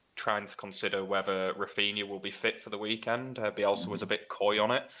trying to consider whether Rafinha will be fit for the weekend. Bielsa was a bit coy on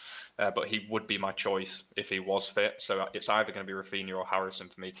it, but he would be my choice if he was fit. So it's either going to be Rafinha or Harrison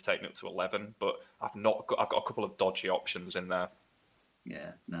for me to take me up to 11. But I've got a couple of dodgy options in there.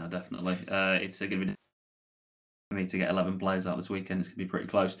 Yeah, no, definitely. It's going to be for me to get 11 players out this weekend. It's going to be pretty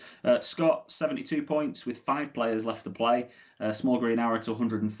close. Scott, 72 points with 5 players left to play. Small Green Arrow to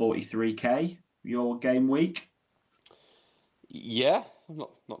 143k. Your game week? Yeah,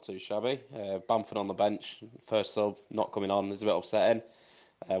 not too shabby. Bamford on the bench, first sub, not coming on. Is a bit upsetting.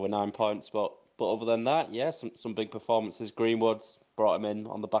 With 9 points, but other than that, yeah, some big performances. Greenwood's brought him in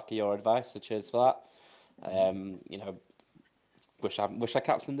on the back of your advice, so cheers for that. Wish I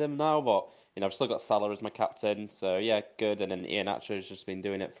captained him now, but I've still got Salah as my captain, so yeah, good. And then Iheanacho has just been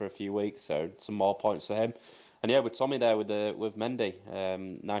doing it for a few weeks, so some more points for him. And yeah, with Tommy there with Mendy,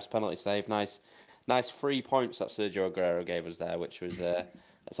 nice penalty save, nice 3 points that Sergio Aguero gave us there, which was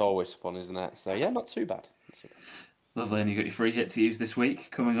it's always fun, isn't it? So yeah, not too bad. Lovely, and you got your free hit to use this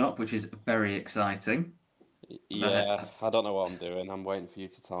week coming up, which is very exciting. Yeah, I don't know what I'm doing. I'm waiting for you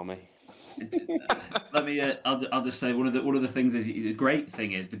to tell me. Let me. I'll just say one of the things is the great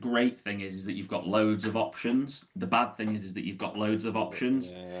thing is that you've got loads of options. The bad thing is that you've got loads of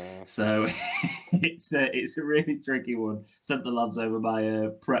options. Yeah. So it's a really tricky one. Sent the lads over my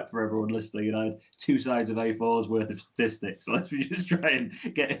prep for everyone listening, and I had 2 sides of A4's worth of statistics. So let's just try and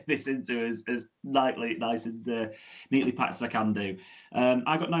get this into as nice and neatly packed as I can do.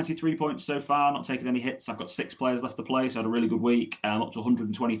 I got 93 points so far, not taking any hits. I've got 6 players left to play, so I had a really good week. I'm up to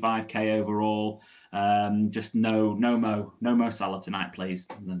 125k overall. Just no Mo Salah tonight, please.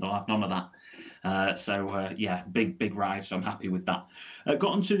 I'll have none of that. Yeah, big rise. So I'm happy with that.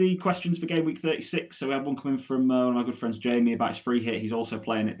 Got onto the questions for game week 36. So we had one coming from one of my good friends, Jamie, about his free hit. He's also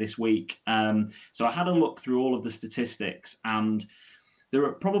playing it this week. So I had a look through all of the statistics, and there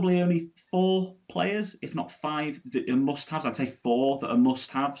are probably only 4 players, if not 5, that are must-haves. I'd say 4 that are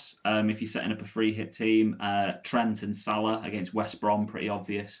must-haves. If you're setting up a free hit team, Trent and Salah against West Brom, pretty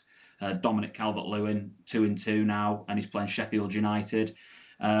obvious. Dominic Calvert-Lewin, 2-2 now, and he's playing Sheffield United.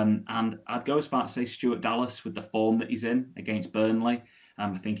 And I'd go as far as say Stuart Dallas with the form that he's in against Burnley.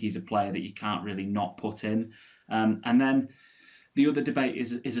 I think he's a player that you can't really not put in. And then the other debate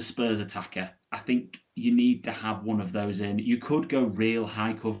is a Spurs attacker. I think you need to have one of those in. You could go real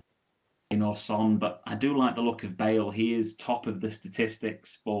high cover or Son, but I do like the look of Bale. He is top of the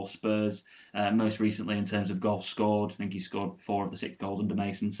statistics for Spurs, most recently in terms of goals scored. I think he scored 4 of the 6 goals under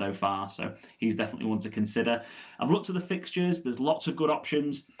Mason so far, so he's definitely one to consider. I've looked at the fixtures. There's lots of good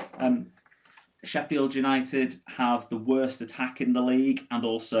options. Sheffield United have the worst attack in the league and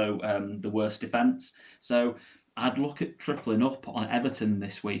also the worst defence. So I'd look at tripling up on Everton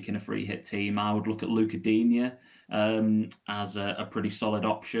this week in a free hit team. I would look at Luca Digne as a pretty solid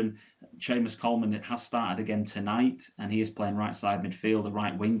option. Seamus Coleman, it has started again tonight, and he is playing right side midfield, the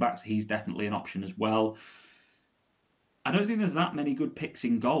right wing back, so he's definitely an option as well. I don't think there's that many good picks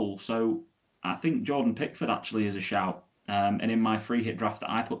in goal, so I think Jordan Pickford actually is a shout. And in my free hit draft that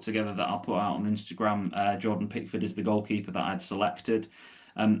I put together that I'll put out on Instagram, Jordan Pickford is the goalkeeper that I'd selected.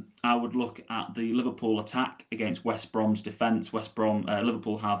 I would look at the Liverpool attack against West Brom's defence.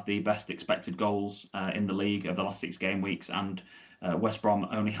 Liverpool have the best expected goals in the league over the last 6 game weeks, and West Brom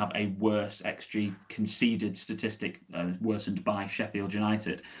only have a worse XG conceded statistic, worsened by Sheffield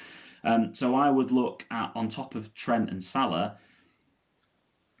United. So I would look at, on top of Trent and Salah,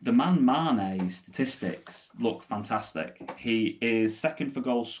 the man Mane's statistics look fantastic. He is 2nd for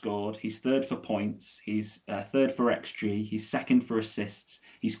goals scored. He's 3rd for points. He's 3rd for XG. He's 2nd for assists.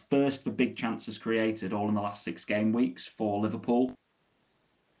 He's 1st for big chances created, all in the last 6 game weeks for Liverpool.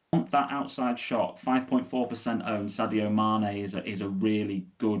 That outside shot, 5.4% owned, Sadio Mane is a really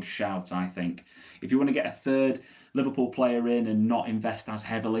good shout, I think. If you want to get a 3rd Liverpool player in and not invest as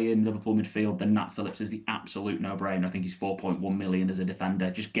heavily in Liverpool midfield, then Nat Phillips is the absolute no-brainer. I think he's 4.1 million as a defender.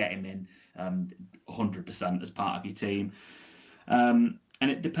 Just get him in 100% as part of your team. And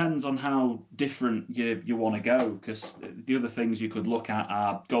it depends on how different you want to go, because the other things you could look at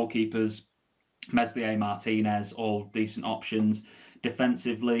are goalkeepers, Meslier, Martinez, all decent options.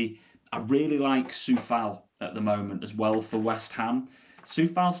 Defensively, I really like Soufal at the moment as well for West Ham.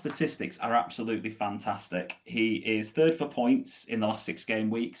 Soufal's statistics are absolutely fantastic. He is 3rd for points in the last 6 game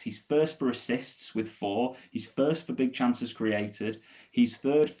weeks. He's 1st for assists with 4. He's 1st for big chances created. He's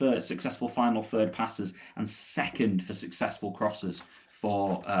 3rd for successful final third passes and 2nd for successful crosses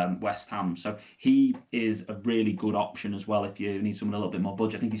for West Ham. So he is a really good option as well if you need someone a little bit more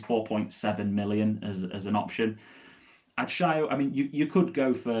budget. I think he's 4.7 million as an option. I'd shy. I mean, you could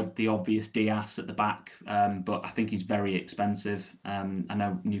go for the obvious Diaz at the back, but I think he's very expensive. I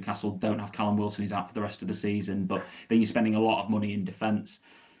know Newcastle don't have Callum Wilson; he's out for the rest of the season. But then you're spending a lot of money in defence,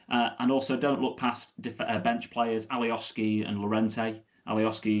 and also don't look past bench players Alioski and Llorente.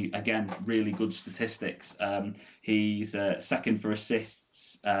 Alioski, again, really good statistics. He's second for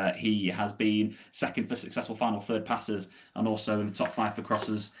assists. He has been second for successful final third passes, and also in the top 5 for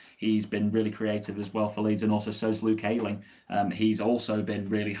crosses. He's been really creative as well for Leeds, and also so's Luke Ayling. He's also been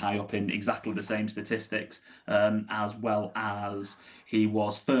really high up in exactly the same statistics, as well as he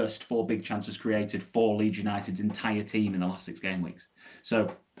was first for big chances created for Leeds United's entire team in the last 6 game weeks.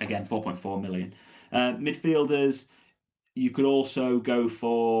 So, again, 4.4 million. Midfielders, you could also go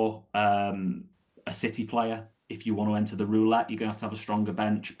for a City player. If you want to enter the roulette, you're going to have a stronger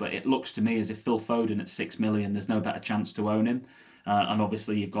bench. But it looks to me as if Phil Foden at 6 million, there's no better chance to own him. And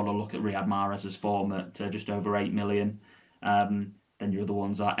obviously, you've got to look at Riyad Mahrez's form at just over 8 million. Then your other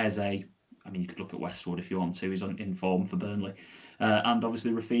ones are Eze. I mean, you could look at Westwood if you want to. He's in form for Burnley. And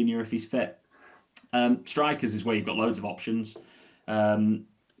obviously, Rafinha if he's fit. Strikers is where you've got loads of options.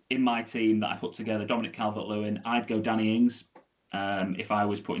 In my team that I put together, Dominic Calvert-Lewin, I'd go Danny Ings if I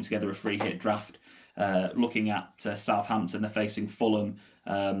was putting together a free hit draft. Looking at Southampton, they're facing Fulham,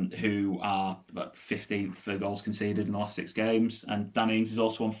 who are 15th for goals conceded in the last 6 games, and Danny Ings is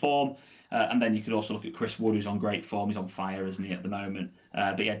also on form. And then you could also look at Chris Wood, who's on great form. He's on fire, isn't he, at the moment?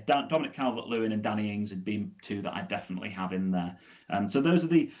 But yeah, Dominic Calvert-Lewin and Danny Ings would be 2 that I definitely have in there. So those are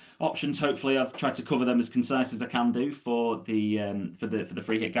the options. Hopefully, I've tried to cover them as concise as I can do for the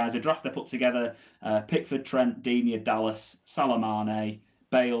free hit guys. A draft they put together: Pickford, Trent, Digne, Dallas, Salah, Mane,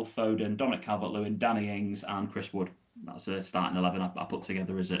 Bale, Foden, Dominic Calvert-Lewin, Danny Ings, and Chris Wood. That's a starting 11 I put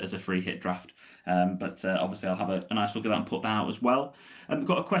together as a free hit draft. But obviously I'll have a nice look at that and put that out as well. We've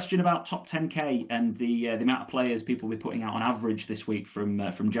got a question about top 10k and the amount of players people will be putting out on average this week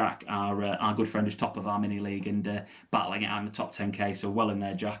from Jack, our good friend who's top of our mini league and battling it out in the top 10k. So well in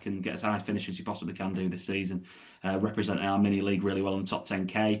there, Jack, and get as high a finish as you possibly can do this season, representing our mini league really well in the top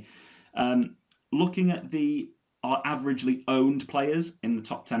 10k. Looking at our averagely owned players in the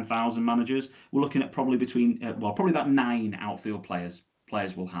top 10,000 managers, we're looking at probably probably about 9 outfield players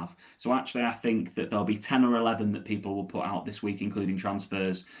will have. So actually, I think that there'll be 10 or 11 that people will put out this week, including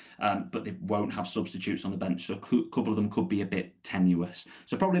transfers, but they won't have substitutes on the bench. So a couple of them could be a bit tenuous.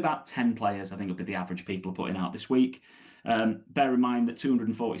 So probably about 10 players, I think, will be the average people putting out this week. Bear in mind that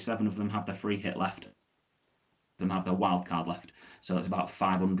 247 of them have their free hit left. Them have their wild card left, so that's about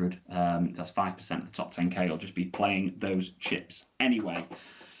 500. That's 5% of the top 10k. I'll just be playing those chips anyway.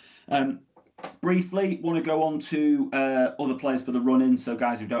 Briefly, want to go on to other players for the run-in. So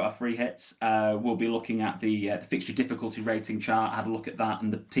guys who don't have free hits, we'll be looking at the fixture difficulty rating chart. I had a look at that,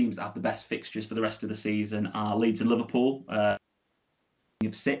 and the teams that have the best fixtures for the rest of the season are Leeds and Liverpool. Of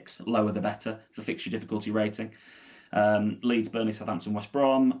 6, lower the better for fixture difficulty rating. Leeds, Burnley, Southampton, West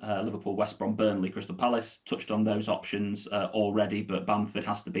Brom, Liverpool, West Brom, Burnley, Crystal Palace. Touched on those options already, but Bamford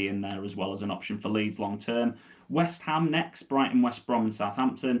has to be in there as well as an option for Leeds long term. West Ham next, Brighton, West Brom, and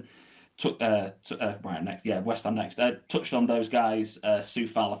Southampton. Right next, yeah, West Ham next. Touched on those guys.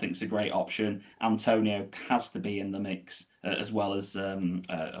 Soufal, I think, is a great option. Antonio has to be in the mix, as well as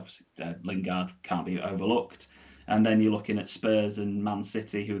obviously Lingard can't be overlooked. And then you're looking at Spurs and Man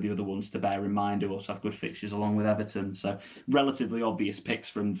City, who are the other ones to bear in mind, who also have good fixtures along with Everton. So relatively obvious picks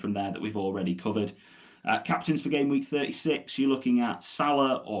from there that we've already covered. Captains for game week 36, you're looking at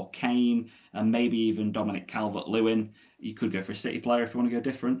Salah or Kane, and maybe even Dominic Calvert-Lewin. You could go for a City player if you want to go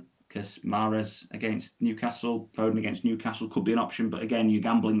different, because Mahrez against Newcastle, Foden against Newcastle could be an option, but again, you're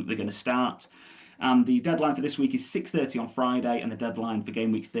gambling that they're going to start. And the deadline for this week is 6:30 on Friday, and the deadline for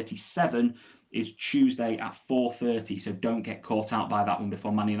game week 37 is Tuesday at 4:30, so don't get caught out by that one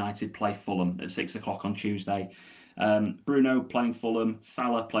before Man United play Fulham at 6 o'clock on Tuesday. Bruno playing Fulham,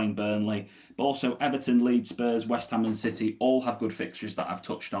 Salah playing Burnley, but also Everton, Leeds, Spurs, West Ham and City all have good fixtures that I've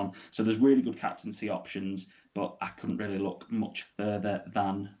touched on. So there's really good captaincy options, but I couldn't really look much further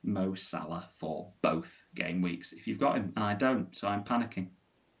than Mo Salah for both game weeks if you've got him, and I don't, so I'm panicking.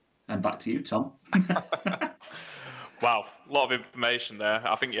 And back to you, Tom. Wow, a lot of information there.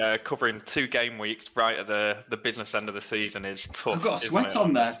 I think covering 2 game weeks right at the business end of the season is tough. I've got a sweat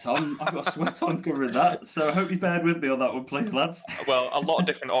on there, Tom. I've got a sweat on covering that. So I hope you bear with me on that one, please, lads. Well, a lot of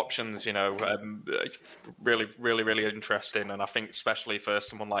different options, really, really, really interesting. And I think especially for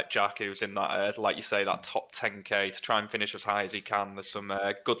someone like Jack, who's in that, like you say, that top 10k to try and finish as high as he can. There's some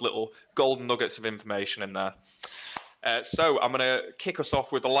good little golden nuggets of information in there. So I'm going to kick us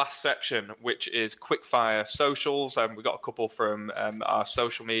off with the last section, which is quickfire socials. We've got a couple from our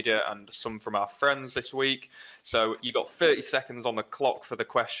social media and some from our friends this week. So you've got 30 seconds on the clock for the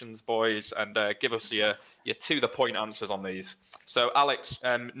questions, boys, and give us your to-the-point answers on these. So, Alex,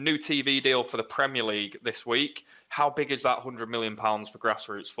 new TV deal for the Premier League this week. How big is that £100 million for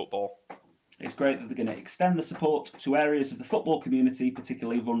grassroots football? It's great that they're going to extend the support to areas of the football community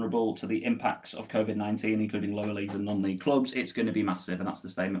particularly vulnerable to the impacts of COVID-19, including lower leagues and non-league clubs. It's going to be massive, and that's the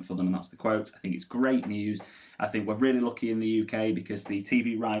statement for them, and that's the quote. I think it's great news. I think we're really lucky in the UK because the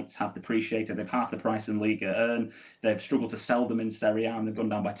TV rights have depreciated. They've half the price in Liga earn. They've struggled to sell them in Serie A, and they've gone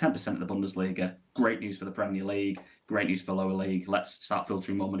down by 10% of the Bundesliga. Great news for the Premier League. Great news for lower league. Let's start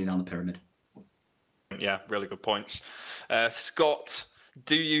filtering more money down the pyramid. Yeah, really good points. Scott,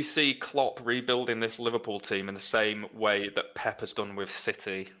 do you see Klopp rebuilding this Liverpool team in the same way that Pep has done with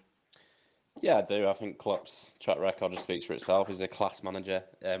City? Yeah, I do. I think Klopp's track record just speaks for itself. He's a class manager.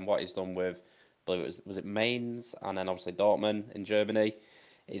 What he's done with, I believe was it Mainz, and then obviously Dortmund in Germany,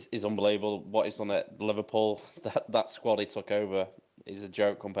 is unbelievable. What he's done at Liverpool, that squad he took over is a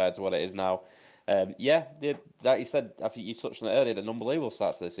joke compared to what it is now. That you said, I think you touched on it earlier, an unbelievable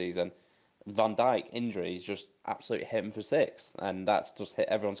start to the season. Van Dijk injuries just absolutely hit him for six, and that's just hit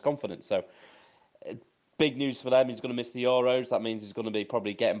everyone's confidence. So, big news for them. He's going to miss the Euros. That means he's going to be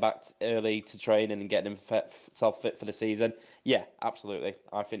probably getting back early to training and getting himself fit for the season. Yeah, absolutely.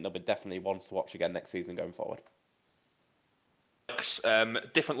 I think there'll be definitely ones to watch again next season going forward.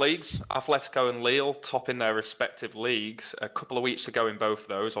 Different leagues, Atletico and Lille topping their respective leagues a couple of weeks ago in both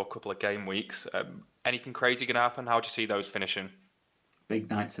those, or a couple of game weeks. Anything crazy going to happen? How do you see those finishing? Big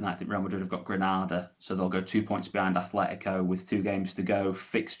night tonight. I think Real Madrid have got Granada, so they'll go 2 points behind Atletico with 2 games to go.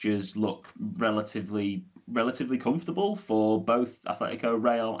 Fixtures look relatively comfortable for both Atletico,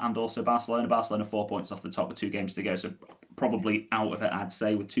 Real, and also Barcelona. Barcelona 4 points off the top with 2 games to go, so probably out of it, I'd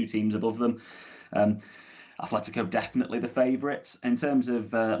say, with 2 teams above them. Atletico definitely the favourites. In terms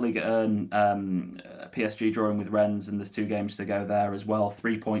of Liga Earn, PSG drawing with Rennes, and there's 2 games to go there as well.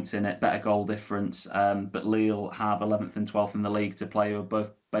 3 points in it, better goal difference. But Lille have 11th and 12th in the league to play, who are both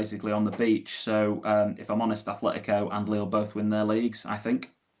basically on the beach. So if I'm honest, Atletico and Lille both win their leagues, I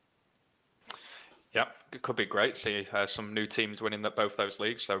think. Yeah, it could be great. See some new teams winning both those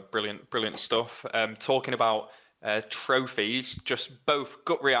leagues. So brilliant stuff. Talking about trophies, just both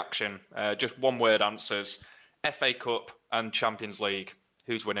gut reaction, just one word answers. FA Cup and Champions League.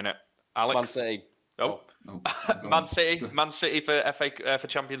 Who's winning it? Alex? Man City. Oh. Man City for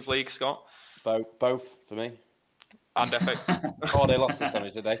Champions League, Scott? Both for me. And FA. Oh, they lost this one,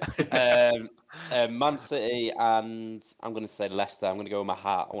 did they? Man City, and I'm going to say Leicester. I'm going to go with my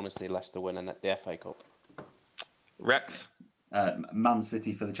heart. I want to see Leicester winning the FA Cup. Rex? Man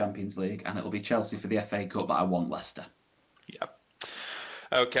City for the Champions League, and it'll be Chelsea for the FA Cup, but I want Leicester. Yeah.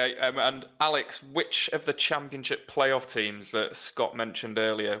 Okay, and Alex, which of the Championship playoff teams that Scott mentioned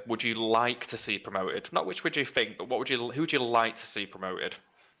earlier would you like to see promoted? Not which would you think, but who would you like to see promoted?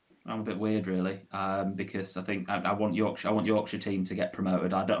 I'm a bit weird, really, because I think I want Yorkshire. I want Yorkshire team to get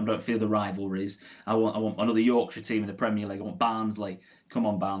promoted. I don't feel the rivalries. I want another Yorkshire team in the Premier League. I want Barnsley. Come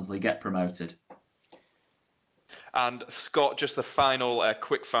on, Barnsley, get promoted. And Scott, just the final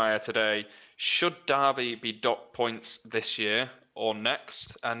quick fire today. Should Derby be docked points this year or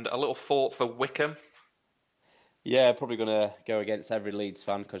next? And a little thought for Wycombe. Yeah, probably going to go against every Leeds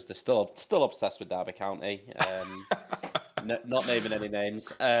fan because they're still obsessed with Derby County. Not naming any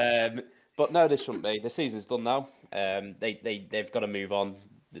names. But no, they shouldn't be. The season's done now. They've got to move on.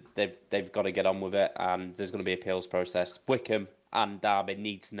 They've got to get on with it, and there's going to be appeals process. Wycombe and Derby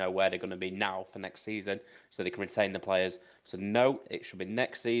need to know where they're going to be now for next season so they can retain the players. So no, it should be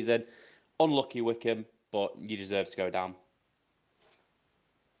next season. Unlucky Wycombe, but you deserve to go down.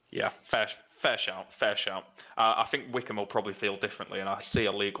 Yeah, fair shout. I think Wycombe will probably feel differently, and I see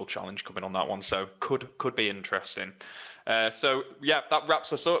a legal challenge coming on that one, so could be interesting. So yeah, that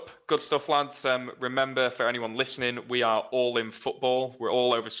wraps us up. Good stuff, lads. Remember, for anyone listening, we are All In Football. We're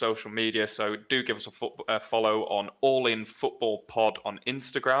all over social media, so do give us a follow on All In Football Pod on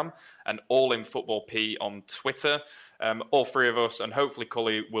Instagram and All In Football P on Twitter. All 3 of us, and hopefully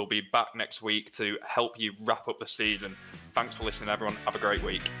Cully will be back next week to help you wrap up the season. Thanks for listening, everyone. Have a great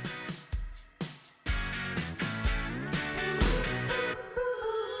week.